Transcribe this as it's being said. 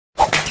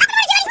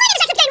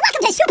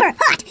is super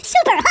hot!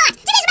 Super hot!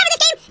 Do you guys remember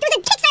this game? There was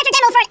a Kickstarter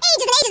demo for it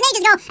ages and ages and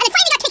ages ago, and it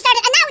finally got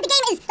kickstarted, and now the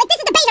game is, like, this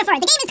is the beta for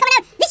it. The game is coming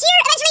out this year,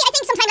 eventually, I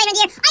think sometime later in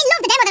the year. I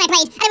love the demo that I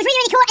played, and it was really,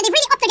 really cool, and they've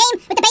really upped the game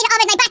with the beta of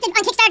it, and I backed it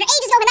on Kickstarter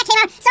ages ago when that came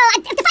out, so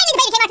finally the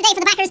beta came out today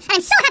for the backers, and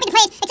I'm so happy to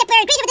play it, except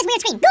we're greeted with this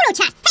weird screen. Guru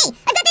chat. Hey,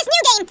 I've got this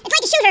new game. It's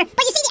like a shooter,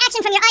 but you see the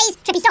action from your eyes.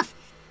 Trippy stuff.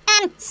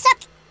 Suck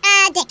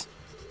dick.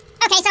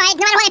 Okay, so no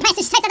matter what I press,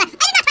 it's typed on that.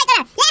 I did not type that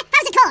out. Yeah?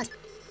 How's it called?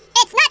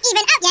 It's not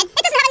even out yet.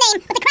 It doesn't have a name,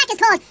 but the crack is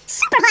called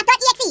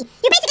Superhot.exe.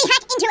 You basically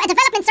hack into a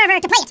development server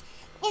to play it.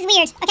 This is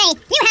weird. Okay,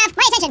 you have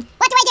my attention.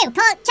 What do I do?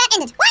 Call chat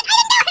ended. What? I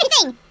didn't do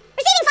anything!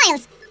 Receiving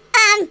files.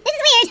 This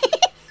is weird.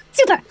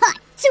 Super hot.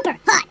 Super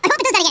hot. I hope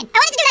it does that again. I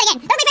wanted to do that again.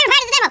 That was my favorite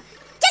part of the demo.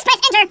 Just press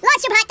enter,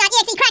 launch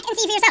Superhot.exe, crack, and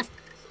see for yourself.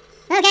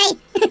 Okay.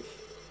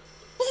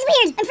 This is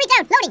weird. I'm freaked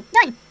out. Loading.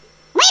 Done.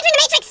 Am I entering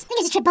the Matrix? I think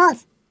I just tripped balls.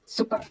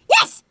 Super.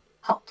 Yes!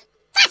 Hot.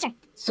 Faster.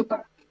 Super.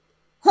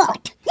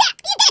 Hot. Yeah,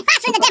 you did it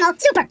faster in the demo.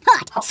 Super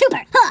hot.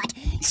 Super hot.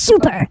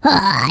 Super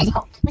hot.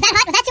 Was that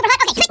hot? Was that super hot?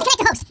 Okay, click to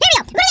connect to host. Here we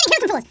go. We're getting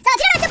kills from fools. So if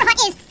you don't know what super hot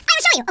is, I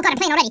will show you. Oh god, I'm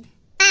playing already.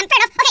 Fair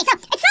enough. Okay, so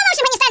it's slow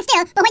motion when you stand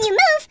still, but when you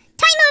move,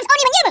 time moves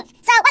only when you move.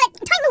 So, well,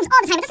 time moves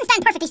all the time. It doesn't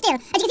stand perfectly still.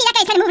 As you can see, that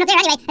guy's kind of moving up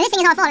there anyway, and this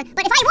thing is all falling.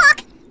 But if I walk,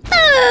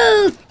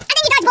 boom! And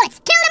then you dodge bullets.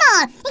 Kill them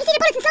all. You can see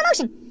the bullets in slow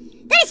motion.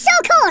 That is so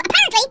cool.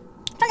 Apparently,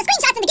 from the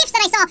screenshots and the gifs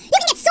that I saw, you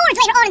can get swords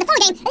later on in the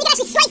full game, and you can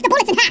actually slice the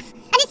bullets in half.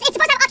 And it's supposed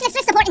to have Oculus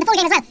Rift support in the full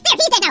game as well. There,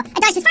 he's dead now. I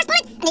dodged his first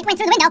bullet, and it went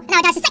through the window, and now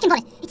I dodged his second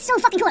bullet. It's so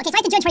fucking cool. Okay, so I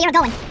have to judge where you're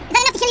going. Is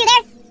that enough to kill you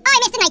there? Oh, I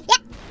missed, didn't I?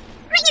 Yeah.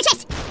 Right in your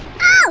chest.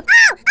 Oh,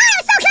 that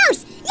was so close.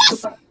 Yes.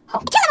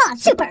 Kill them all.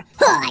 Super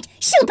hot.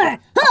 Super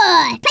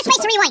hot. Press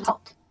space to rewind.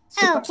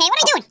 Okay, what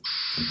am I doing?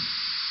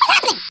 What's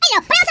happening? I don't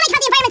know, but I also like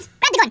how the environments...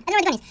 Grab the gun. I don't know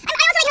where the gun is. I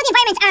also like how the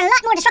environments are a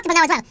lot more destructible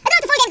now as well. I don't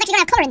know if the full games actually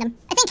don't have colour in them.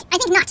 I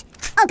think not.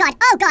 Oh god.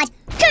 Oh god.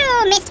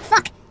 Missed.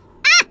 Fuck.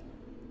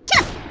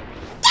 Kill him.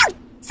 Dude!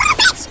 Son of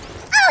a bitch!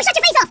 Oh, shut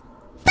your face off!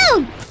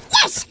 Boom!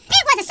 Yes!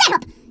 It was a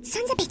setup!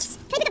 Sons of bitches.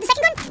 Can I pick up the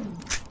second gun?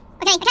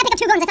 Okay, I can't pick up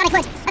two guns. I thought I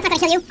could. That's not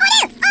gonna kill you. Oh,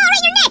 there! Oh,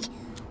 right in your neck!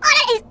 Oh,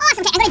 that is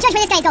awesome. Okay, I'm gonna judge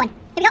where this guy's going.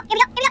 Here we go. Here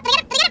we go. Here we go. Did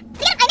I get him? Did I get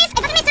him? I missed. I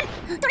fucking missed him.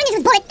 Don't run into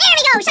his bullet. There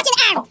we go. Shut you in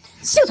the arm.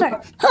 Super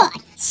hot.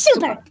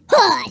 Super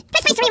hot.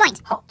 Press space to rewind.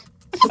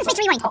 Press the space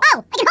to rewind. Oh,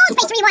 I can hold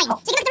space to rewind.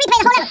 So you can have to replay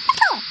the whole level.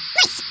 That's cool.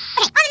 Nice.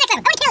 Okay, on to the next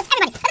level. I want to kill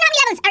everybody. I don't know how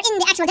many levels are in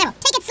the actual demo.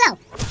 Take it slow.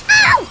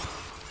 Ow!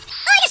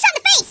 Oh, I got shot in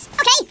the face.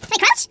 Okay, can I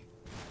crouch?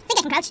 I think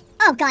I can crouch.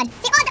 Oh god.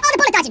 See, all the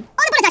bullet dodging.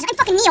 All the bullet dodging. I'm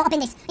fucking Neo up in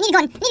this. I need a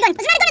gun. I need a gun.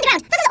 There's another gun on the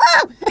ground.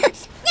 Oh!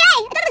 Yay!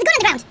 I thought there was a gun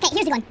on the ground. Okay,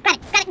 here's the gun. Grab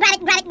it. Grab it. Grab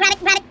it. Grab it. Grab it.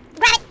 Grab it.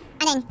 Grab it.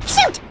 And then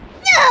shoot.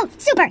 No!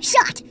 Super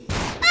shot.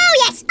 Oh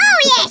yes. Oh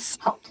yes.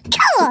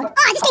 Cool.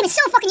 Oh, this game is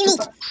so fucking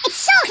unique. It's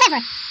so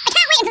clever. I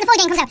can't wait until the full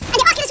game comes out. And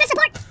the Oculus Rift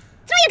support.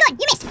 Throw your gun.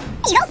 You missed.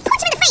 There you go.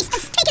 Punch him in the face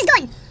and take his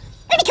gun.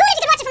 It would be cool if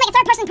you could watch it from like a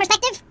third-person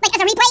perspective, like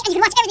as a replay, and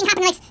you could watch everything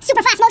happen in like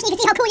super fast motion. You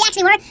could see how cool you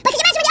actually were. But could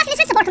you imagine when the Oculus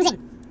Rift support comes in?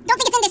 Don't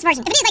think it's in this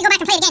version. If it is, I go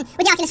back and play it again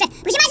with the Oculus Rift.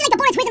 But could you imagine like the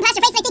bullets whizzing past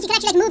your face, and I think you can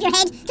actually like move your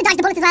head to dodge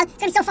the bullets as well. It's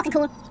gonna be so fucking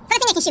cool. Is that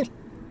a thing I can shoot?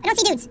 I don't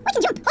see dudes. I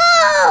can jump.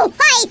 Oh,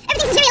 hi!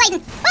 Everything's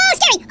materializing. Oh,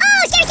 scary.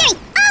 Oh, scary, scary.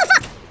 Oh,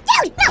 fuck.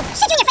 Dude, no.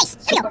 Shit you in your face.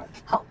 There we go.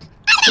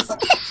 Out of this.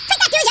 Take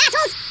that, dude, you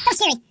assholes. That was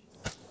scary.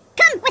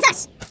 Come with us.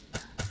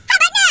 How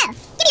about now?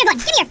 Give me your gun.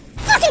 Give me your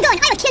fucking gun.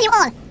 I will kill you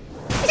all.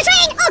 There's a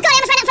train! Oh god, I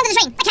almost ran out in front of the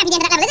train. That can't be the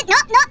end of that level, is it? No,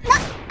 no, no.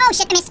 Oh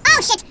shit, I missed.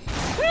 Oh shit.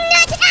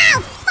 Ow!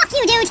 Fuck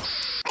you, dude.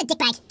 What a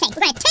dickbag. Okay,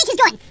 we're gonna take his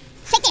gun.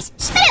 Take this.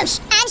 Spadoosh!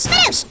 And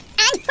spadoosh!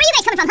 And where are you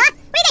guys coming from, huh?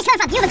 Where are you guys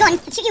coming from? You have a gun.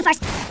 Let's shoot you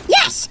first.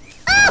 Yes!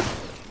 Oh!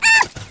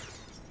 Oh!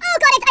 Oh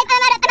god,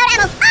 I'm out of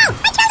ammo. Oh!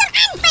 I killed him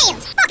and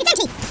failed! Fuck, it's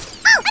empty.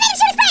 Oh! I made him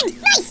shoot his friend!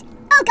 Nice!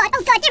 Oh god,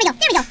 there we go.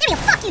 There we go.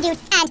 Fuck you,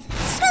 dude. And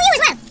screw you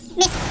as well.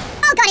 Miss.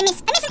 Oh god, I missed.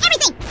 I'm missing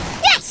everything.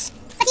 Yes!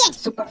 At the end.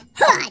 Super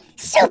hot!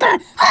 Super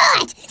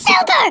hot!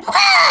 Super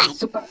hot!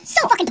 Super.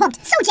 So fucking pumped.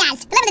 So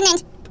jazzed. The level didn't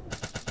end.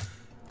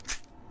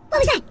 What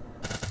was that?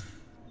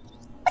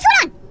 What's going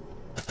on?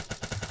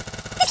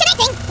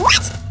 Disconnecting?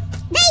 What?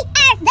 They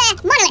are the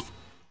monolith.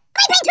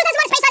 Am I playing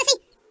 2001 Space Odyssey?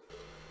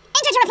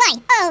 Enter to reply.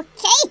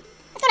 Okay.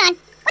 What's going on?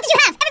 What did you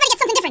have? Everybody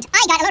gets something different.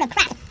 I got a load of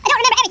crap. I don't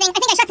remember everything. I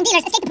think I shot some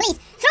dealers, escaped the police,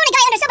 thrown a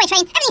guy under a subway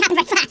train. Everything happened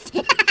very fast.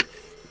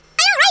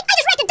 I know, right? I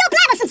just wrecked a dope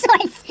lab of some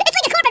sorts. It's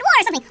like a corporate war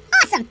or something.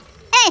 Awesome.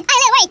 I'm a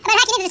little worried about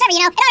hacking into the server,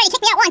 you know. It already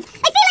kicked me out once.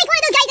 I feel like one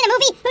of those guys in a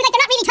movie who, like,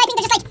 they're not really typing,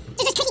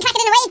 they're just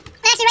clicky-clacking in a way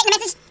and actually writing a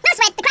message. No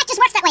sweat, the crack just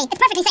works that way.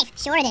 It's perfectly safe.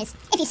 Sure it is.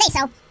 If you say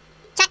so.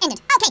 Chat ended.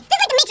 Okay, this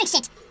is like the Matrix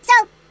shit. So,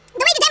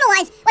 the way the demo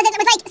was that it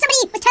was like somebody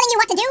was telling you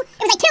what to do.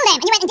 It was like, kill them,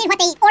 and you went and did what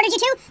they ordered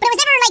you to, but it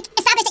was never, like,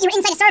 established that you were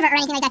inside a server or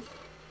anything like that.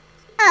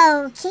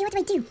 Okay, what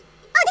do I do?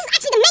 Oh, this is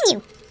actually the menu.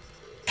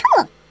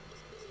 Cool.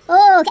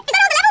 Okay, is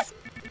that all the levels?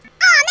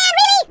 Oh man,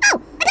 really? Oh,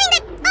 I'm playing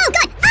the... Oh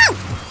god, oh!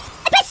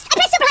 I pressed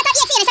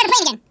Superhot.exe and I started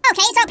playing again.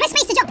 Okay, so press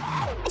space to jump.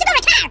 I took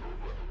over a car.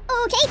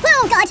 Okay,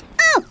 oh god.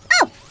 Oh!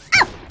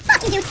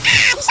 Fuck you, dude.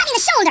 Ah, he shot me in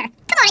the shoulder.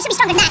 Come on, I should be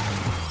stronger than that.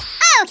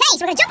 Okay,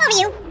 so we're gonna jump over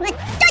you, we're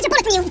gonna dodge a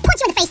bullet from you, punch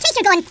you in the face, take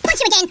your gun, punch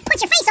you again,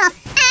 punch your face off,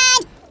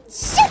 and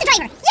shoot the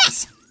driver.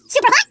 Yes!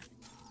 Super hot?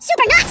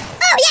 Super not?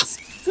 Oh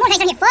yes! More guys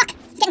on here, fuck.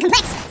 It's getting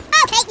complex.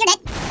 Okay, you're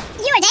dead.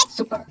 You are dead.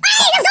 Super.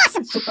 Hey, that was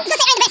awesome! Super. Just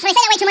say I'm the best. When I say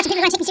that way too much, people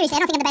are going to take me seriously. I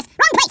don't think I'm the best.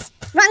 Wrong place.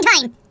 Wrong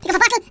time. Pick up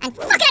a bottle and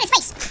fuck it out of his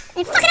face.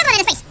 And fuck another one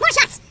out of his face. More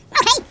shots.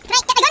 Okay. Can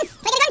I get the gun?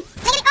 Can I get a gun?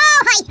 Can I get it? Oh,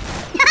 hi.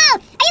 Oh,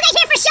 are you guys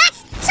here for shots?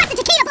 Shots of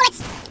tequila bullets.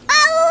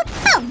 Oh.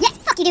 Oh, yes.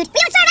 Fuck you, dude. We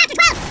don't serve after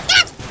 12. Get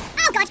out.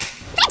 Oh, God.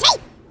 It's empty.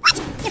 What?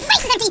 Your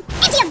face is empty.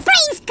 Empty of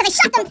brains because I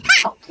shot them.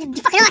 Ha.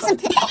 You're fucking awesome.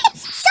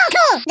 So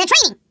cool. They're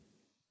training.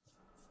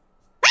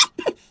 What?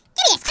 Give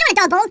me this. I don't want a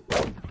dog bowl.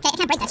 Okay, I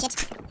can't break that shit.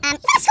 Is that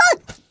a skull?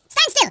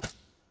 Stand still.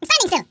 I'm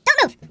standing still. Don't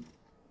move.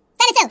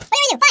 Stand still. What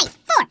do you do? 5,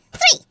 4,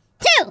 3,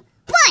 2,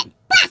 1.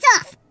 Blast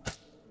off.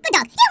 Good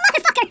dog. You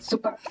motherfucker.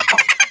 Super.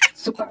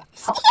 Super.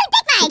 You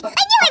dickbag.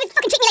 I knew I was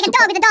fucking treating me like a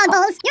dog with the dog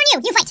bowls. You're new.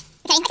 You fight.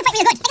 Okay, I can fight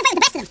really good. I can fight with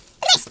the best of them.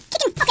 Look at this.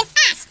 Kicking fucking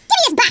ass. Give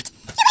me his bat.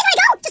 You guys want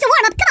to go? Just a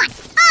warm up. Come on.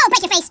 Oh,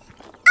 break your face.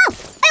 Oh,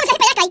 I almost got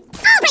hit by that guy.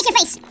 Oh, break your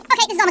face.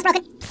 Okay, this is almost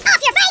broken.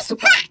 Off your face.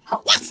 Ha.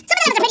 Yes. Some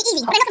of them are pretty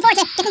easy, but I'm looking forward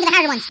to getting to the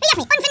harder ones. But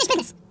definitely, unfinished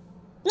business.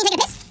 You need to take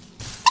a piss?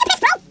 Take a piss,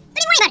 bro.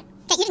 Don't even worry about it.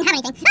 Okay, you didn't have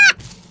anything. Ah!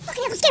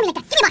 Fucking hell, scare me like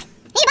that. Give me a bot.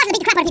 I need a bottle to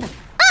beat the crap out of people.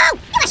 Oh!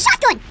 You have a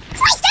shotgun!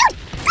 Christ, dude!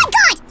 Good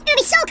God! It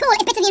would be so cool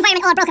if bits of the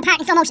environment all broke apart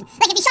in slow motion.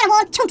 Like if you shot a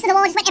wall, chunks of the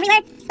wall just went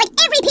everywhere. Like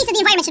every piece of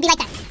the environment should be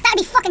like that. That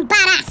would be fucking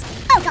badass.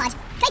 Oh God.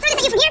 Can I throw this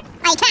at you from here?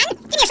 I can.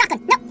 Give me your shotgun.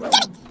 No,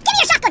 give me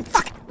your shotgun.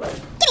 Fuck.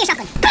 Give me your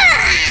shotgun.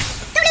 Bah!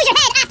 Don't lose your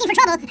head asking for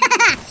trouble.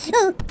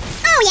 Ooh.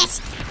 Oh yes.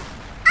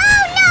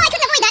 Oh no, I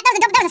couldn't avoid that.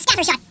 That was a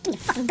scatter shot. Give me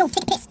a fucking go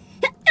take a piss.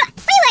 What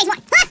do you guys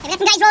want? Huh? Have we got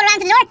some guys roll around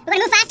to the door? We're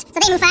gonna move fast, so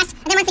they move fast,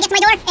 and then once they get to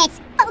my door, it's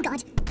oh God.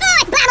 Oh,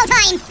 it's blammo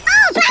time!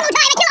 Oh, blammo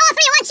time! I kill all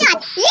three in one shot!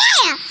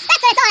 Yeah!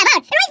 That's what it's all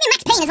about. It reminds me of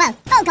Max Payne as well.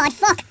 Oh God,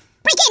 fuck.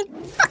 Break in!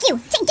 Fuck you!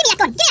 Give me that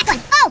gun! Give me that gun!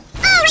 Oh!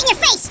 Oh, right in your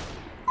face!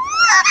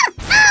 Oh,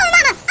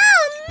 mama!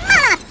 Oh,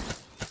 mama!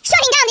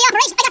 Shutting down the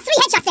operation. I got 3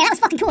 headshots there. That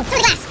was fucking cool.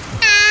 Through the glass.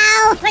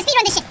 Ow! We're gonna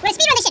speedrun this shit. We're gonna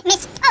speedrun this shit.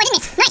 Missed. Oh, I didn't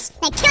miss. Nice.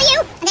 Then I kill you,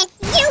 and then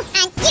you,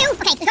 and you.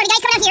 Okay, there's already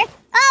guys coming out here.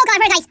 Oh God,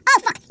 where are guys? Oh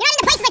fuck! You're not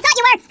in the places I thought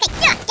you were. Okay,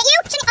 yeah, get you.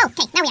 Shooting. Oh,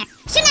 okay, now we are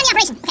shooting down the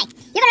operation. Okay,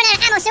 you're gonna run out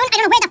of ammo soon. I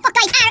don't know where the fuck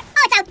guys are.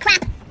 Oh, it's out.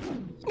 Crap.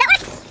 That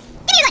work?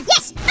 Give me your gun.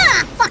 Yes. Ah,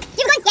 fuck.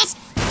 You have a gun? Yes.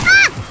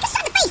 Ah, just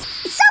shot in the face.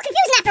 It's so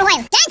confusing after a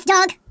while. Dance,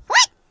 dog.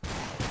 What?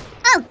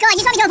 Oh God,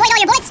 you just want me to avoid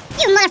all your bullets?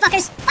 You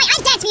motherfuckers. Why, I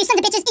dance for you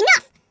sons of bitches.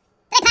 Enough.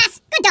 Did I pass?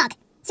 Good dog.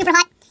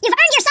 Superhot. You've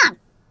earned your song.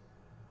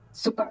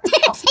 Super.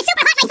 It's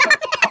Superhot, my song.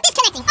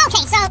 Disconnecting.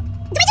 Okay, so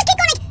do we just keep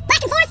going like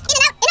back and forth, in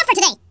and out? Enough for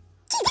today.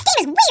 Gee, this game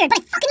is weird, but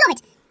I fucking love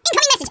it.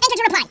 Incoming message. Enter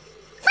to reply.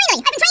 Finally,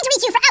 I've been trying to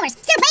reach you for hours.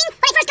 Still playing?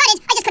 When I first got it,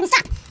 I just couldn't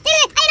stop. I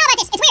don't know about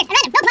this. It's weird and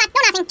random. No plot, no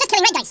nothing. Just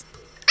killing red dice.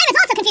 I was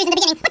also confused in the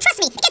beginning, but trust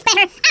me, it gets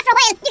better. After a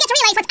while, you get to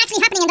realize what's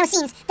actually happening in those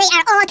scenes. They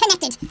are all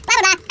connected. Blah,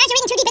 blah, blah. Aren't you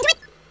reading too deep into it?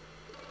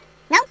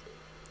 No?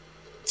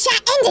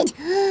 Chat ended.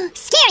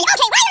 Scary.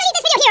 Okay, why did I leave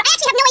this video here? I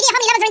actually have no idea how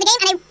many levels are in the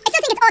game, and I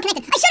still think it's all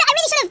connected. I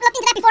really should have looked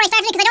into that before I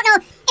started it, because I don't know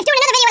if doing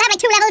another video would have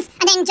like 2 levels,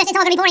 and then just it's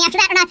all going to be boring after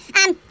that or not.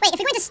 Wait, if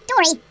we go into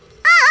story...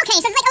 Oh, okay,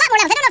 so there's like a lot more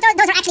levels. I don't know if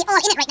those are actually all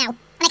in it right now,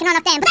 and I can run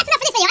off them. But that's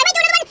enough for this video. I might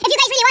do another one if you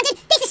guys really wanted.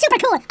 This is super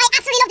cool. I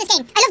absolutely love this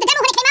game. I loved the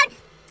demo when it came out.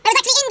 I was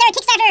actually in their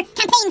Kickstarter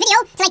campaign video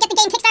to like get the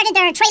game kickstarted,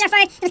 their trailer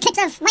for it. There was clips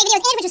of my videos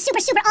in it, which was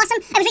super, super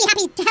awesome. I was really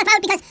happy to help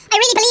out because I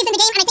really believed in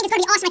the game and I think it's going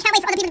to be awesome. I can't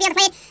wait for other people to be able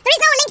to play it. There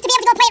is no link to be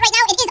able to go play it right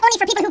now. It is only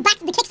for people who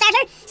backed the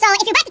Kickstarter. So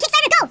if you backed the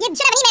Kickstarter, go! You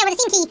should have an email with a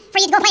Steam key for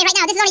you to go play it right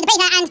now. This is only the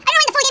beta, and I don't know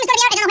when the full game is going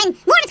to be out. I don't know when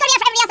more of it's going to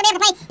be out for everybody else to be able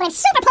to play. But I'm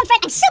super pumped for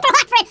it. I'm super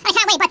hot for it. I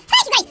can't wait. But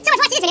thank you guys so much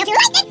for watching this video. If you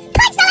liked it,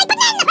 punch the like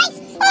button in the face.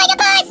 Oh, your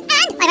buzz!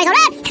 And my voice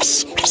around. But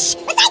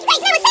thank you guys,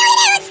 and I will see you in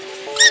the next.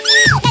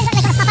 Guys, I'm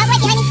going to pop out right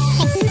behind me.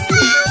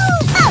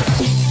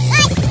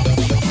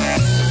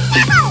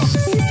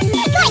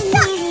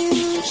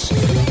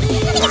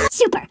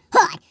 Super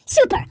hot,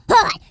 super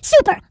hot,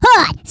 super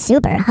hot,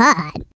 super hot.